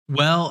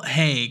Well,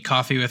 hey,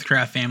 Coffee with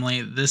Craft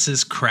family. This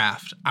is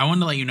Craft. I wanted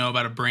to let you know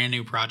about a brand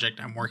new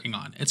project I'm working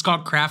on. It's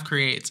called Craft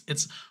Creates.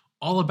 It's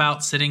all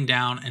about sitting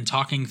down and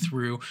talking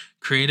through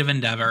creative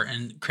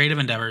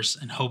endeavors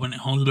and hoping.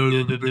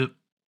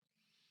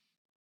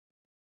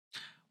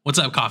 What's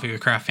up, Coffee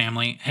with Craft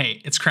family?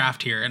 Hey, it's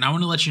Craft here, and I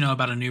want to let you know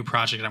about a new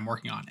project I'm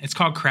working on. It's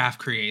called Craft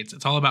Creates.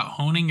 It's all about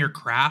honing your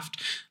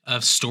craft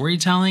of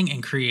storytelling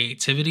and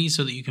creativity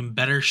so that you can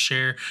better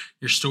share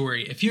your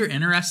story. If you're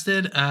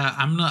interested,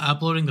 I'm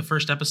uploading the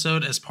first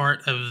episode as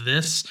part of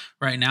this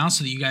right now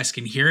so that you guys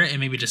can hear it and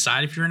maybe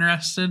decide if you're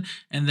interested.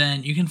 And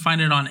then you can find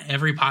it on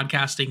every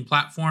podcasting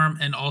platform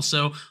and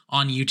also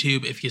on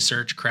YouTube if you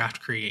search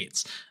Craft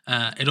Creates.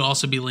 It'll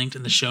also be linked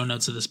in the show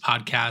notes of this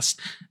podcast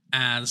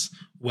as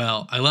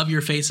well. I love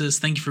your faces.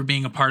 Thank you for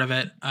being a part of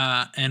it.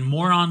 And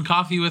more on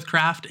Coffee with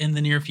Craft in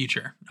the near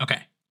future. Okay,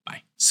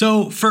 bye.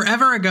 So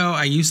forever ago,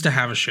 I used to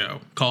have a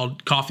show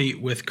called Coffee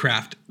with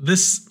Craft.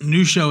 This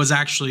new show is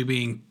actually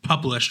being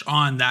published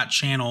on that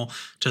channel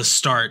to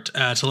start,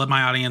 to let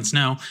my audience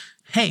know,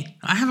 hey,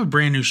 I have a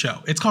brand new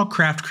show. It's called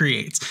Craft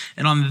Creates.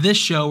 And on this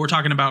show, we're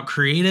talking about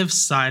creative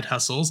side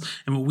hustles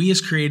and what we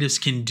as creatives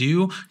can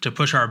do to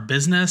push our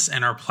business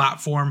and our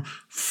platform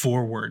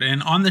forward.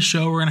 And on the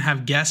show, we're going to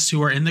have guests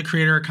who are in the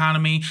creator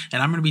economy.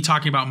 And I'm going to be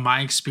talking about my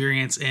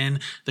experience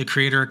in the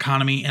creator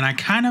economy. And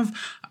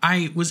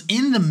I was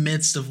in the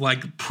midst of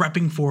like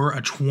prepping for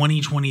a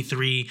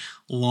 2023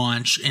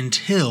 launch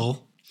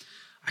until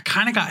I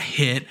kind of got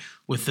hit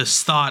with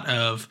this thought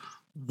of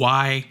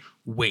why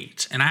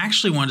wait. And I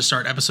actually wanted to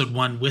start episode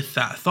 1 with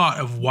that thought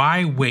of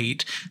why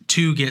wait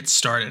to get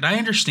started. I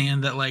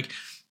understand that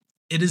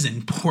it is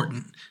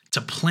important to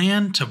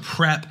plan, to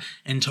prep,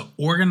 and to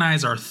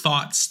organize our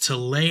thoughts, to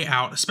lay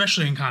out,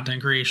 especially in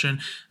content creation,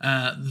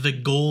 the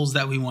goals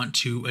that we want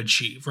to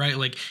achieve, right?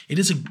 It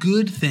is a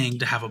good thing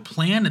to have a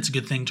plan. It's a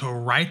good thing to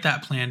write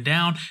that plan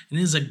down. And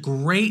it is a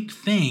great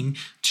thing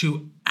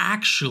to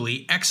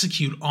actually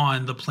execute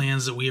on the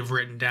plans that we have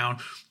written down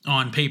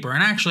on paper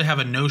and actually have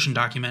a Notion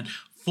document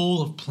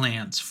full of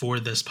plans for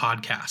this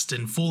podcast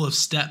and full of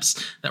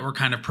steps that we're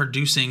kind of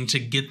producing to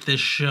get this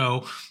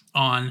show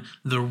on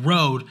the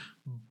road.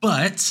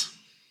 But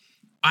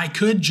I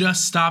could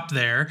just stop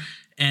there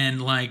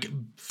and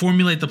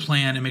formulate the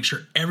plan and make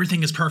sure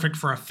everything is perfect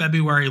for a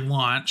February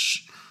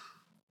launch,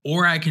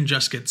 or I can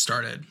just get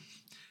started.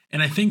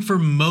 And I think for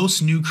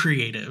most new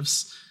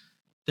creatives,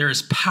 there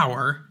is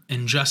power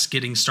in just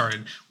getting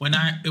started.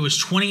 It was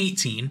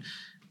 2018,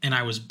 and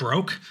I was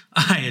broke.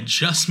 I had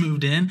just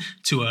moved in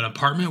to an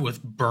apartment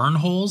with burn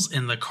holes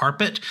in the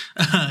carpet.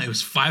 It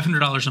was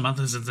 $500 a month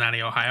in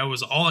Cincinnati, Ohio. It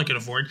was all I could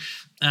afford.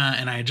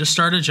 And I had just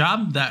started a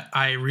job that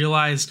I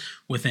realized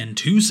within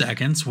 2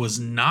 seconds was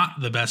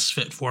not the best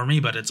fit for me,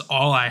 but it's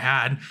all I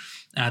had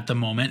at the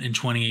moment in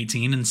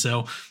 2018. And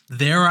so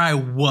there I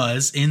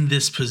was in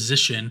this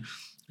position,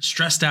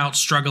 stressed out,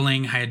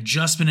 struggling. I had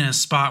just been in a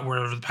spot where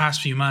over the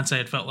past few months, I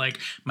had felt like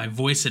my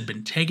voice had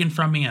been taken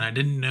from me and I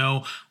didn't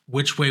know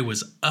which way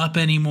was up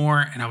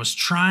anymore. And I was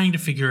trying to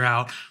figure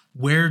out,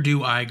 where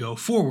do I go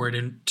forward?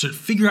 And to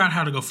figure out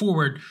how to go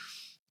forward,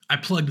 I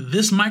plugged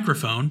this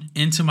microphone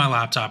into my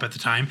laptop at the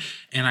time,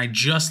 and I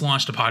just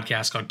launched a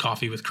podcast called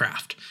Coffee with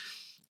Craft.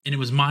 And it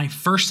was my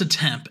first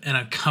attempt at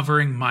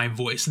uncovering my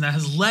voice. And that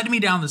has led me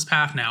down this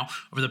path now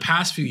over the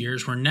past few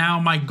years, where now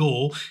my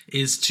goal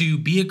is to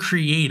be a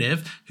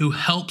creative who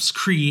helps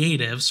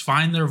creatives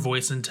find their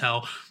voice and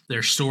tell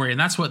their story. And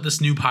that's what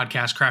this new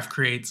podcast, Craft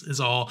Creates,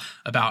 is all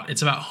about.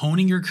 It's about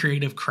honing your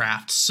creative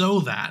craft so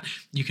that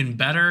you can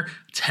better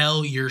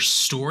tell your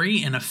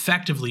story and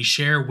effectively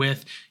share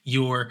with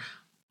your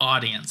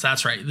audience.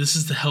 That's right. This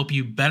is to help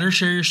you better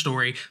share your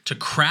story, to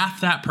craft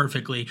that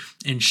perfectly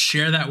and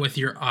share that with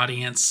your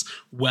audience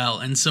well.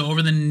 And so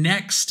over the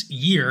next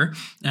year,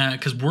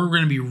 because we're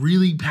going to be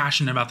really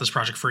passionate about this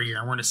project for a year,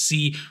 and we're going to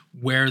see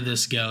where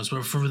this goes.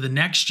 But for the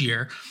next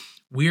year,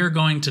 we are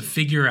going to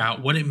figure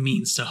out what it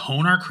means to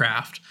hone our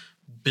craft,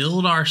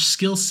 build our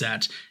skill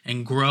set,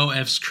 and grow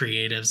as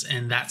creatives.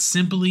 And that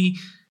simply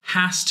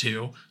has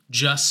to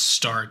just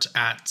start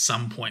at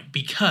some point,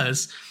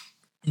 because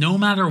no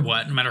matter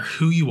what, no matter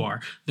who you are,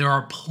 there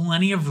are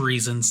plenty of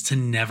reasons to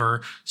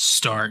never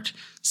start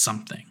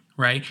something,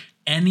 right?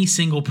 Any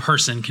single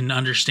person can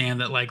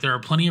understand that there are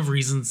plenty of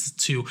reasons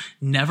to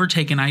never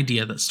take an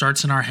idea that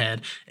starts in our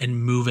head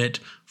and move it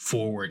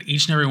forward.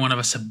 Each and every one of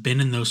us have been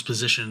in those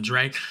positions,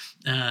 right?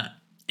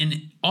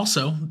 And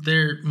also,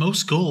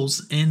 most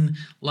goals in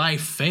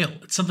life fail.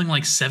 It's something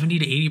like 70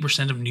 to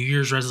 80% of New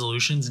Year's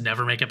resolutions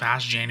never make it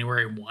past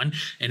January 1,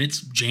 and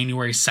it's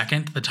January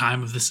 2nd, the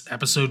time of this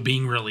episode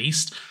being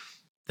released.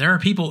 There are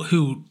people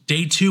who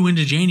day 2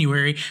 into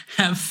January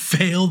have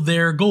failed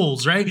their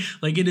goals, right?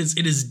 It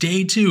is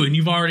day 2 and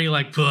you've already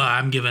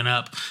I'm giving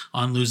up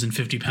on losing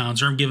 50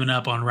 pounds, or I'm giving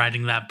up on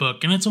writing that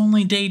book, and it's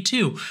only day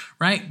 2,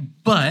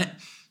 right? But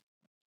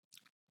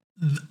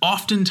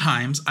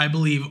oftentimes I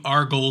believe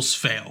our goals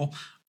fail,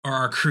 or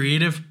our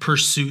creative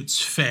pursuits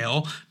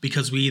fail,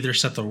 because we either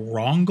set the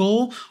wrong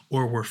goal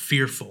or we're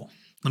fearful.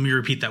 Let me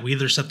repeat that. We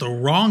either set the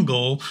wrong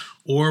goal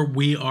or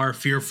we are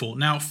fearful.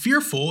 Now,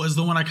 fearful is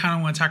the one I kind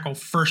of want to tackle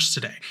first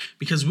today,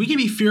 because we can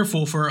be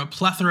fearful for a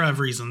plethora of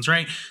reasons,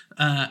 right?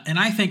 And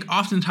I think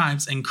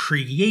oftentimes in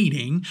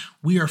creating,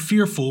 we are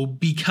fearful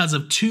because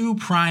of two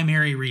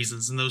primary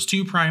reasons. And those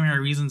two primary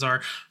reasons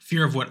are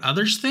fear of what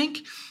others think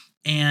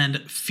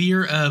and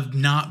fear of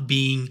not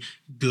being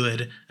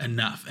good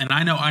enough. And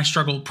I know I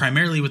struggle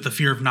primarily with the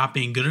fear of not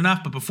being good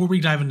enough, but before we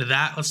dive into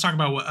that, let's talk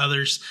about what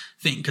others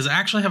think, because I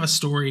actually have a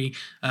story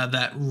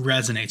that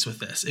resonates with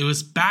this. It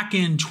was back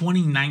in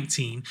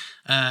 2019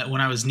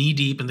 when I was knee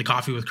deep in the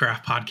Coffee with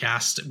Craft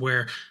podcast,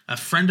 where a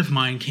friend of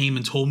mine came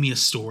and told me a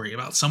story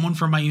about someone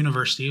from my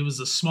university. It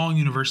was a small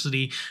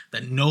university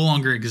that no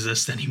longer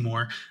exists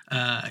anymore.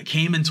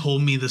 Came and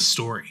told me the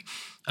story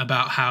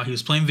about how he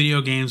was playing video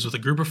games with a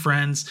group of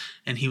friends,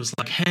 and he was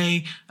like,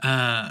 hey,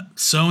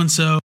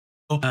 so-and-so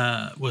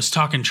was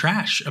talking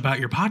trash about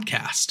your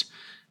podcast.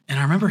 And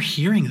I remember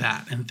hearing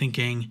that and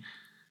thinking,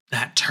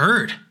 that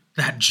turd,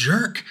 that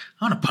jerk,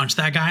 I want to punch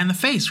that guy in the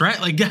face, right?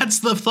 Like, that's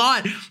the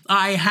thought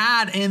I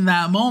had in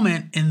that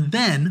moment. And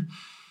then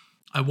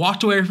I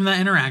walked away from that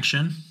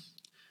interaction,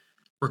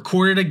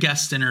 recorded a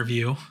guest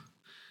interview,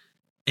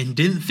 and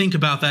didn't think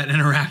about that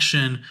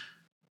interaction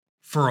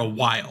for a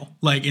while,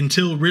 like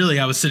until really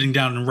I was sitting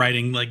down and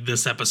writing like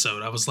this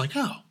episode. I was like,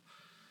 oh,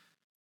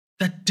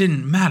 that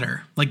didn't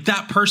matter. Like,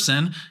 that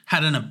person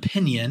had an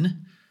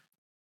opinion,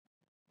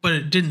 but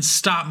it didn't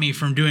stop me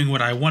from doing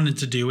what I wanted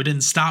to do. It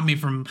didn't stop me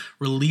from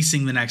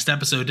releasing the next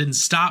episode. It didn't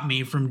stop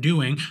me from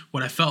doing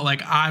what I felt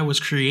like I was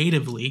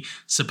creatively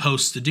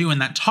supposed to do.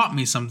 And that taught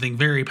me something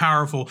very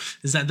powerful,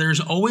 is that there's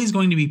always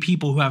going to be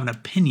people who have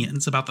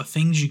opinions about the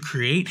things you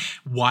create,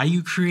 why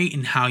you create,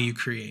 and how you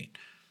create.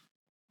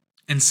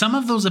 And some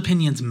of those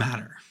opinions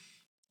matter,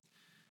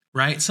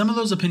 right? Some of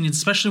those opinions,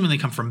 especially when they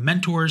come from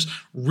mentors,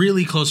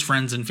 really close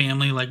friends and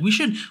family, like we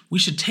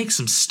should take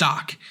some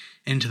stock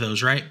into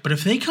those, right? But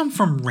if they come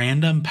from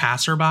random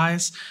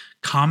passerbys,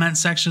 comment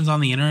sections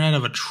on the internet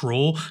of a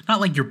troll, not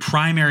like your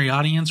primary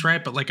audience,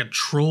 right? But like a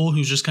troll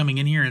who's just coming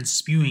in here and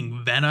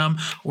spewing venom,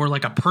 or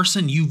like a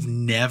person you've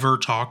never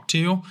talked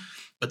to,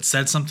 but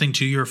said something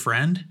to your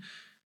friend,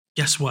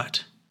 guess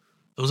what?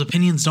 Those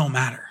opinions don't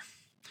matter.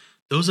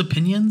 Those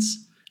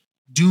opinions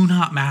do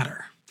not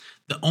matter.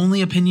 The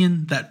only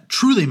opinion that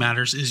truly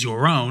matters is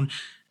your own.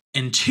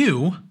 And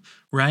two,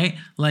 right?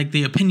 Like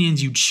the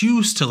opinions you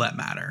choose to let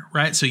matter,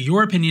 right? So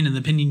your opinion and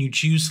the opinion you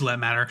choose to let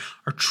matter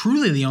are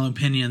truly the only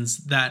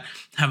opinions that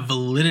have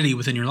validity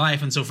within your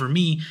life. And so for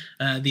me,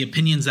 the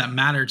opinions that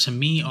matter to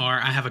me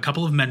are, I have a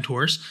couple of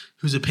mentors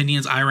whose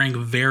opinions I rank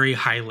very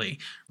highly,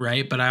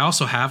 right? But I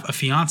also have a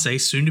fiance,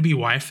 soon to be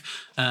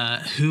wife,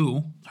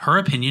 who her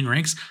opinion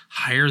ranks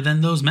higher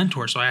than those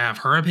mentors. So I have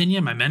her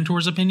opinion, my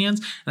mentor's opinions,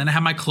 and then I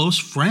have my close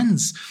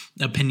friends'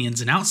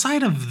 opinions. And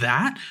outside of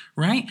that,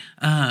 right?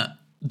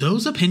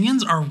 Those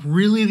opinions are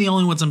really the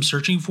only ones I'm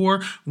searching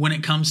for when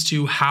it comes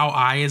to how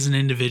I as an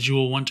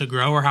individual want to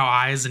grow, or how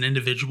I as an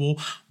individual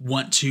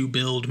want to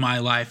build my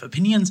life.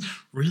 Opinions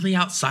really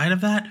outside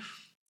of that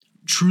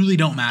truly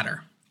don't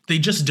matter. They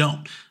just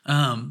don't.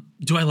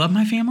 Do I love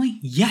my family?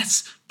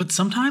 Yes, but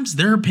sometimes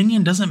their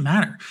opinion doesn't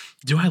matter.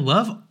 Do I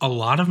love a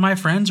lot of my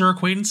friends or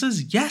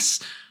acquaintances? Yes,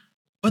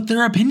 but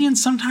their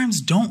opinions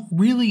sometimes don't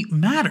really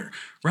matter,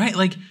 right?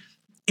 Like,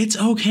 it's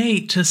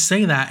okay to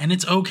say that, and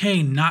it's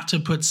okay not to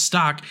put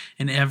stock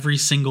in every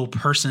single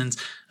person's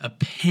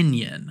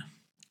opinion,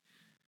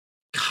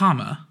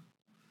 comma,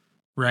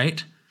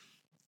 right?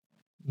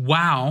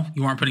 Wow,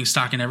 you aren't putting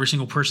stock in every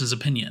single person's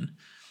opinion.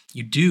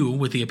 You do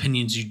with the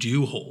opinions you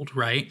do hold,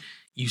 right?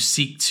 You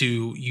seek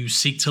to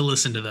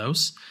listen to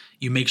those.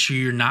 You make sure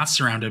you're not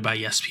surrounded by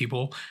yes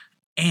people,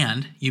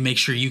 and you make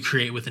sure you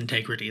create with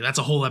integrity. That's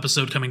a whole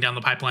episode coming down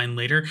the pipeline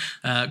later,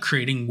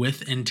 creating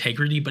with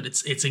integrity. But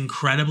it's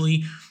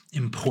incredibly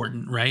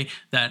important, right?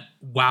 That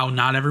while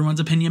not everyone's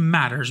opinion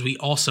matters, we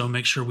also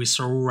make sure we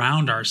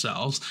surround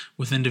ourselves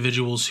with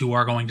individuals who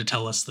are going to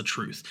tell us the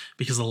truth.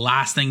 Because the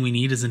last thing we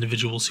need is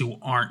individuals who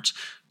aren't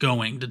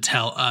going to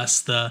tell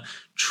us the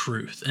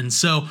truth. And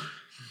so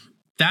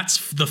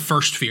that's the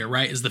first fear,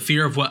 right? Is the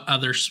fear of what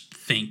others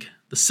think.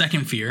 The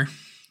second fear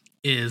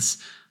is,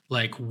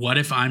 like, what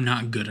if I'm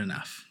not good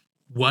enough?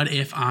 What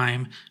if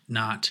I'm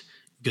not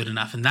good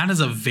enough? And that is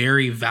a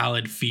very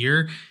valid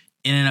fear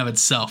in and of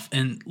itself.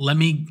 And let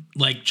me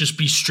just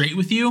be straight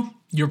with you.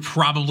 You're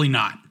probably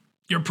not.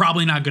 You're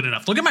probably not good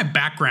enough. Look at my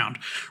background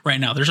right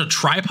now. There's a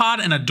tripod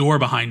and a door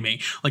behind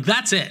me. Like,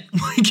 that's it.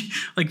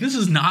 Like this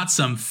is not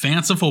some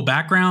fanciful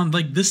background.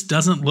 Like, this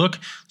doesn't look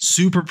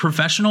super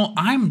professional.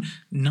 I'm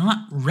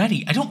not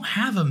ready. I don't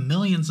have 1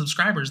 million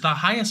subscribers. The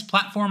highest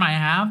platform I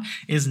have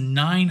is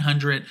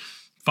 900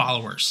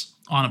 followers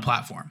on a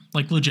platform.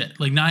 Like, legit,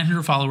 like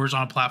 900 followers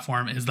on a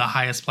platform is the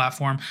highest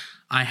platform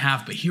I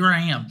have. But here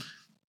I am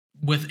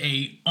with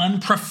a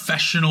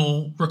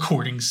unprofessional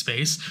recording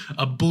space,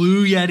 a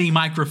Blue Yeti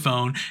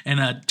microphone,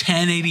 and a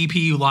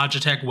 1080p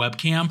Logitech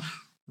webcam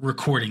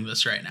recording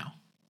this right now.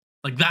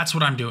 Like, that's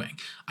what I'm doing.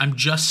 I'm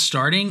just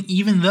starting,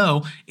 even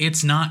though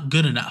it's not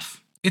good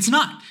enough. It's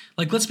not.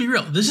 Like, let's be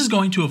real. This is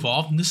going to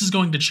evolve and this is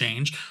going to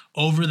change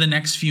over the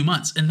next few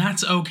months. And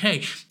that's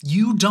okay.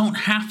 You don't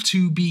have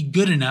to be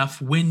good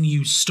enough when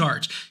you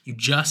start. You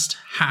just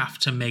have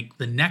to make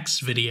the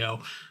next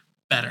video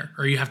better,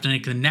 or you have to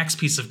make the next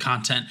piece of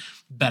content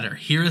better.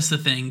 Here is the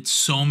thing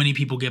so many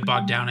people get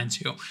bogged down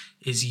into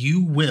is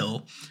you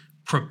will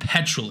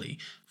perpetually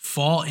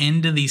fall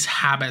into these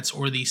habits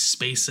or these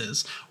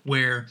spaces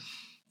where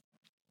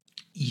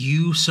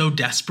you so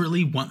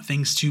desperately want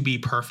things to be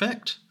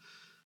perfect.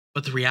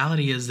 But the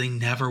reality is they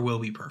never will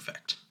be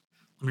perfect.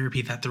 Let me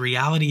repeat that. The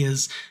reality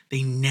is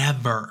they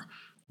never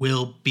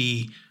will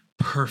be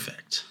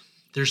perfect.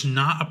 There's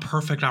not a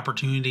perfect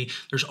opportunity.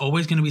 There's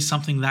always going to be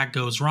something that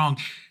goes wrong,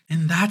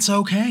 and that's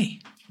okay.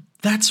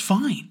 That's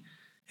fine.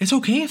 It's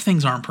okay if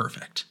things aren't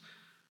perfect.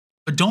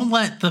 But don't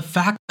let the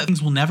fact that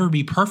things will never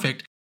be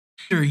perfect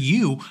hinder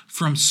you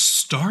from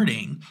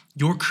starting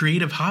your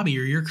creative hobby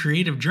or your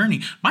creative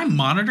journey. My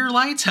monitor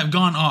lights have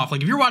gone off.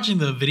 Like if you're watching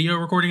the video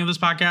recording of this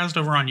podcast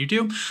over on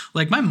YouTube,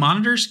 like my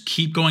monitors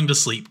keep going to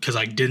sleep because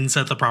I didn't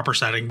set the proper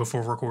setting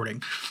before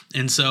recording.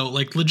 And so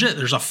like legit,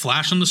 there's a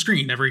flash on the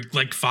screen every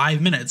like 5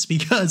 minutes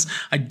because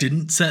I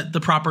didn't set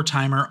the proper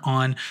timer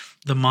on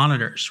the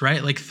monitors,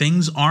 right? Like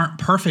things aren't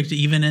perfect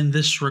even in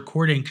this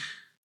recording.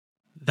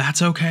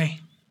 That's okay.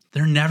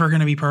 They're never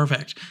going to be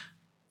perfect.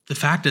 The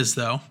fact is,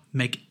 though,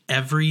 make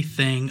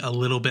everything a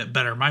little bit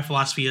better. My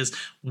philosophy is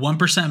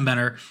 1%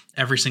 better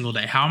every single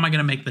day. How am I going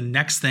to make the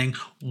next thing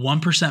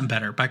 1%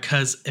 better?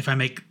 Because if I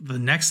make the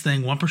next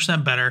thing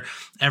 1% better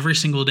every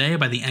single day,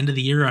 by the end of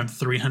the year, I'm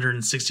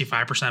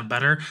 365%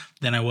 better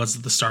than I was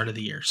at the start of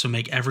the year. So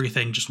make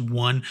everything just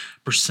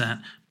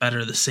 1%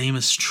 better. The same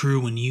is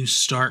true when you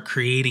start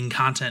creating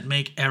content.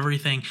 Make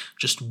everything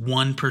just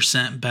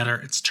 1% better.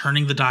 It's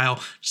turning the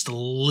dial just a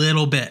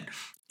little bit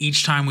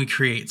each time we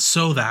create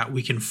so that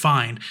we can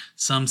find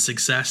some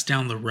success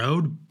down the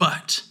road,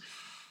 but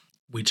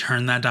we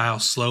turn that dial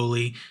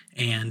slowly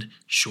and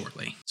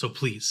surely. So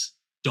please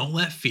don't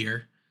let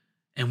fear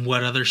and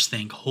what others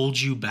think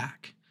hold you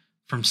back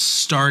from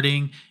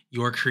starting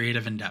your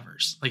creative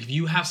endeavors. Like if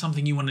you have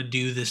something you want to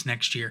do this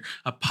next year,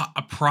 a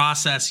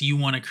process you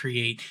want to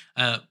create,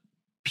 a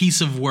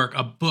piece of work,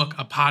 a book,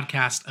 a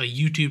podcast, a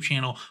YouTube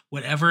channel,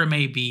 whatever it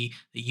may be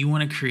that you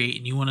want to create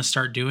and you want to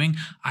start doing,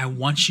 I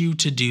want you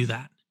to do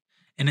that.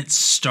 And it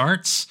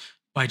starts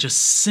by just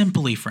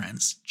simply,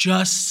 friends,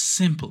 just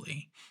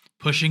simply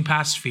pushing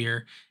past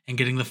fear and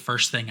getting the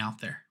first thing out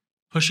there.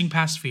 Pushing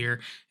past fear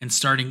and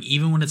starting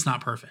even when it's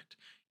not perfect,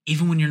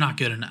 even when you're not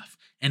good enough.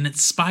 And in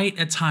spite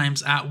at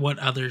times at what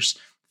others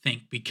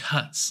think,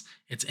 because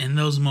it's in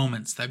those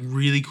moments that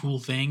really cool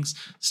things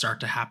start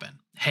to happen.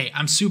 Hey,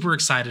 I'm super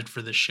excited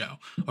for this show.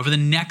 Over the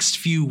next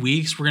few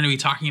weeks, we're going to be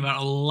talking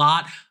about a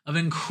lot of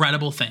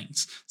incredible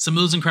things. Some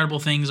of those incredible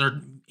things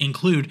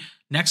include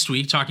next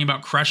week talking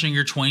about crushing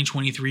your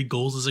 2023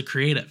 goals as a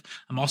creative.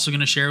 I'm also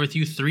going to share with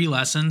you 3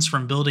 lessons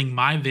from building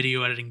my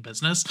video editing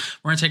business.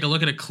 We're going to take a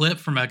look at a clip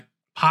from a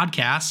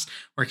podcast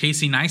where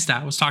Casey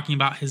Neistat was talking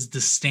about his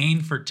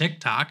disdain for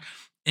TikTok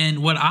and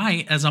what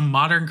I, as a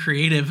modern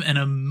creative and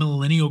a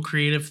millennial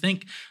creative,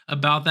 think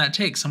about that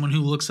take, someone who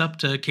looks up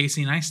to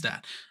Casey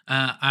Neistat.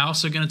 I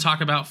also going to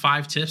talk about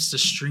 5 tips to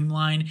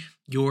streamline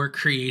your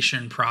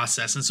creation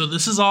process. And so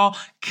this is all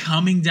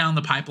coming down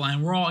the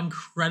pipeline. We're all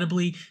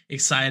incredibly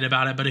excited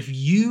about it. But if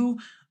you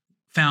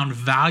found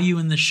value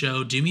in the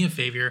show, do me a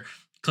favor,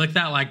 click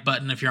that like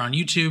button. If you're on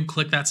YouTube,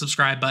 click that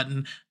subscribe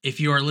button. If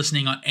you are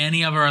listening on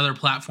any of our other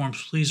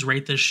platforms, please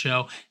rate this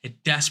show.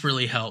 It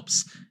desperately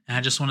helps. And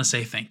I just want to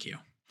say thank you.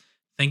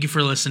 Thank you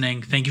for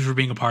listening. Thank you for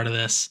being a part of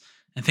this.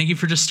 And thank you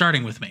for just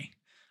starting with me.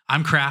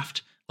 I'm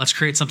Craft. Let's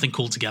create something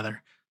cool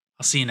together.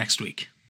 I'll see you next week.